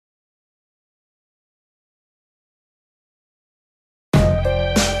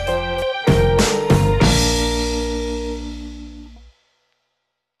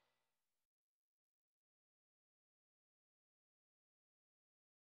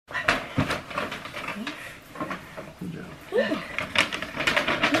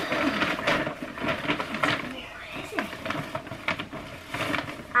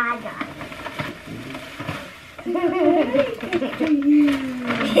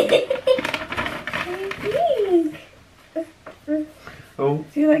Oh.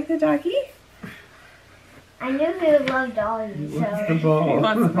 Do you like the doggy? I knew he would love doggies, He wants the so. ball. He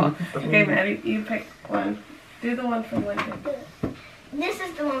wants the ball. Okay, Maddie, you pick one. Do the one from Lincoln. This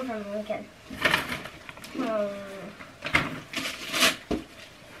is the one from Lincoln.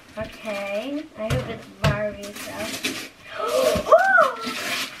 Okay. I hope it's Barbie stuff.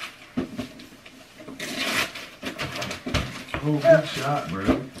 Oh, good shot,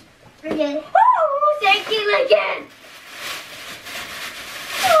 bro. Okay. Oh, thank you, Lincoln.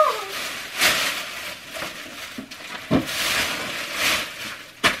 Oh.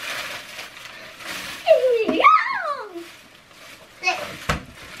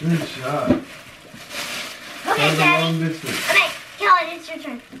 Good shot. Okay, That was a long Daddy. distance. Okay, Kelly, it's your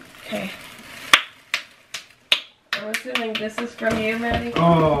turn. Okay. I'm assuming this is from you, Maddie?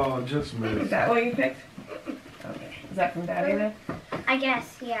 Oh, just Is missed. that what you picked? Okay. Is that from Daddy then? I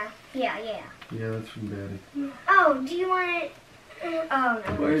guess, yeah. Yeah. Yeah, that's from Daddy. Oh, do you want it? Oh,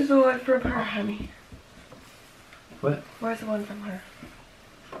 no. Where's the one from her, honey? What? Where's the one from her?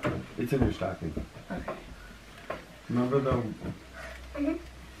 It's in her stocking. Okay. Remember the... Mhm.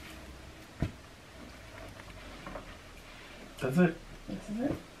 That's it. This is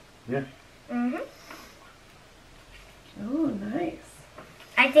it? Yeah. Mm-hmm. Oh, nice.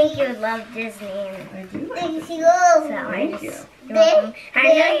 I think you would love Disney. I do like Thank this. you. Thank you. You're welcome. I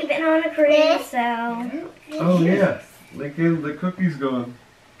know you've been on a cruise, so. Oh, yeah. Lincoln, the cookie's gone.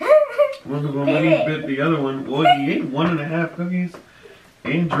 One of them Bit he it. bit the other one. Well, he ate 1.5 cookies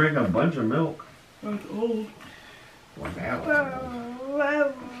and drank a bunch of milk. That's old. Well, now.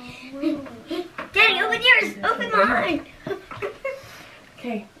 Daddy, open yours. Open mine.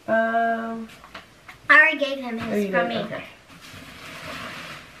 Okay. I already gave him Oh, his you from did? me. Okay.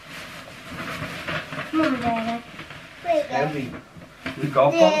 Come on, Daddy. Heavy. The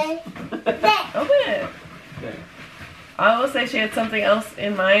golf balls? Open it. Okay. I will say she had something else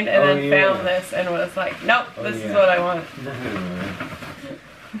in mind and Oh, then yeah. found this and was like, nope, Oh, this is yeah. what I want.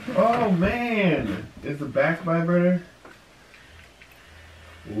 Oh, man. Is the back vibrator?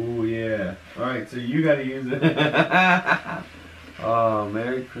 Oh, yeah. Alright, so you gotta use it. Oh,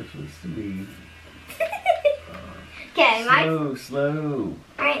 Merry Christmas to me. Okay, Slow.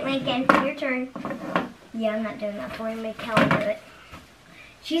 Alright, Lincoln, your turn. Yeah, I'm not doing that for you. Make Kelly do it.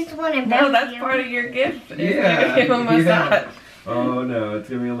 She's the one in No, that's you. part of your gift. is Yeah, Give him a yeah. massage. Oh, no. It's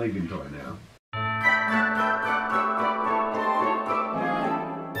gonna be a Lincoln toy now.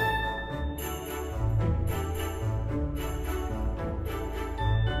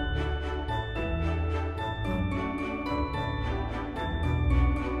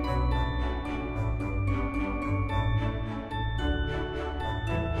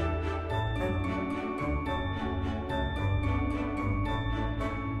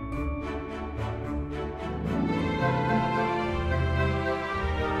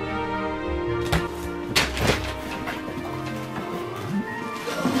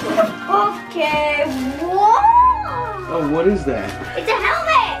 Okay, whoa! Oh, what is that? It's a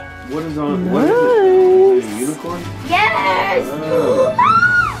helmet! What is on? What is it? Is it a unicorn? Yes! Oh.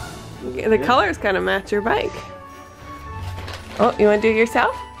 The colors kind of match your bike. Oh, you want to do it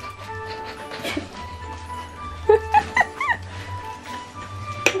yourself?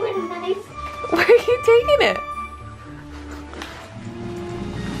 What nice. Where are you taking it?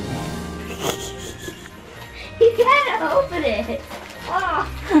 You gotta open it. Oh,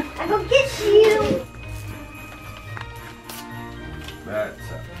 I go get you. That's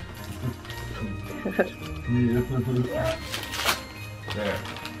there.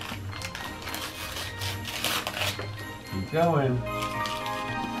 Keep going.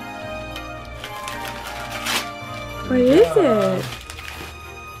 What is it?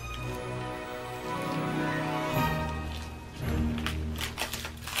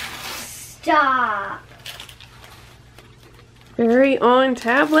 Stop. Very own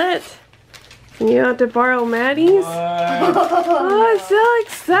tablet. And you have to borrow Maddie's? What? Oh, it's so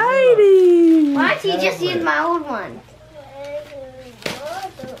exciting! Why don't you just use my old one?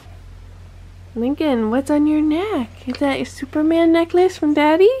 Lincoln, what's on your neck? Is that a Superman necklace from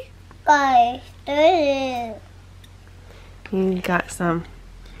Daddy? Guys, He got some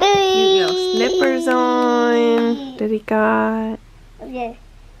cute little slippers on that he got. Okay.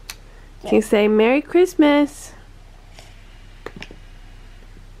 Can you say Merry Christmas?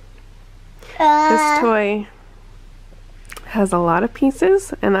 This toy has a lot of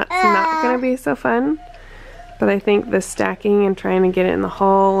pieces, and that's not going to be so fun. But I think the stacking and trying to get it in the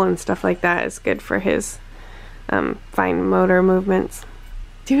hole and stuff like that is good for his fine motor movements.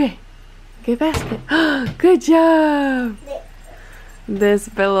 Do it. Good basket. Good job. This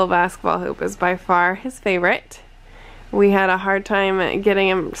little basketball hoop is by far his favorite. We had a hard time getting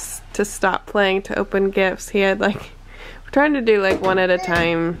him to stop playing to open gifts. He had like, we're trying to do like one at a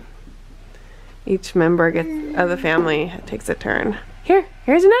time. Each member of the family takes a turn.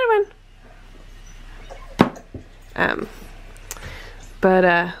 Here's another one.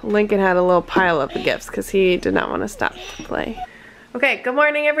 But Lincoln had a little pile of the gifts because he did not want to stop to play. Okay, good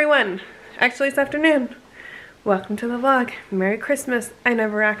morning everyone. Actually, it's afternoon. Welcome to the vlog. Merry Christmas. I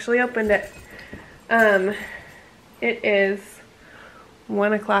never actually opened it. It is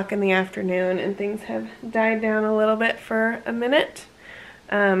 1 o'clock in the afternoon and things have died down a little bit for a minute.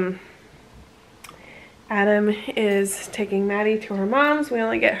 Adam is taking Maddie to her mom's. We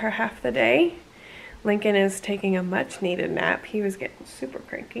only get her half the day. Lincoln is taking a much needed nap. He was getting super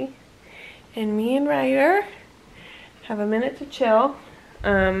cranky. And me and Ryder have a minute to chill.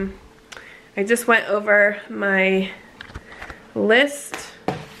 I just went over my list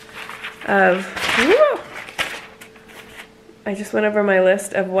of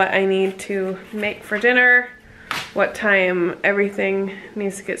what I need to make for dinner, what time everything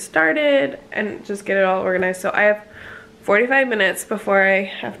needs to get started, and just get it all organized. So I have 45 minutes before I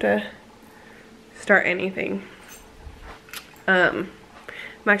have to start anything. I'm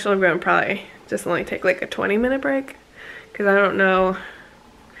actually going to probably just only take like a 20-minute break because I don't know,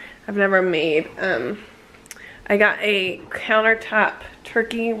 I've never made, I got a countertop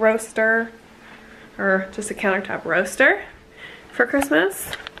turkey roaster, or just a countertop roaster for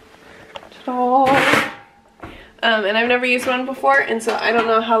Christmas. And I've never used one before, and so I don't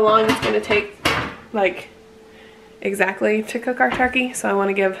know how long it's going to take, like, exactly to cook our turkey, so I want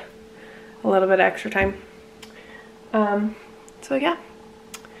to give a little bit of extra time. So yeah,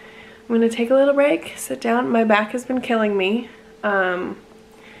 I'm going to take a little break, sit down. My back has been killing me.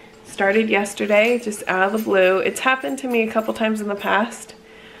 Started yesterday, just out of the blue. It's happened to me a couple times in the past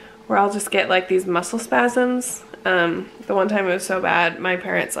where I'll just get like these muscle spasms. The one time it was so bad, my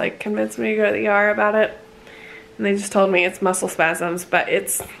parents like convinced me to go to the ER about it. And they just told me it's muscle spasms, but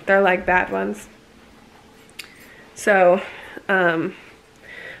they're like bad ones. So, I'm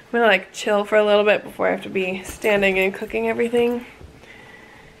gonna like chill for a little bit before I have to be standing and cooking everything.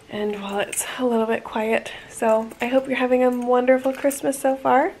 And while it's a little bit quiet. So I hope you're having a wonderful Christmas so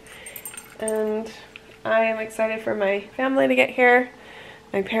far. And I am excited for my family to get here.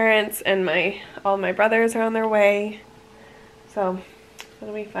 My parents and all my brothers are on their way. So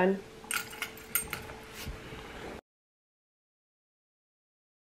it'll be fun.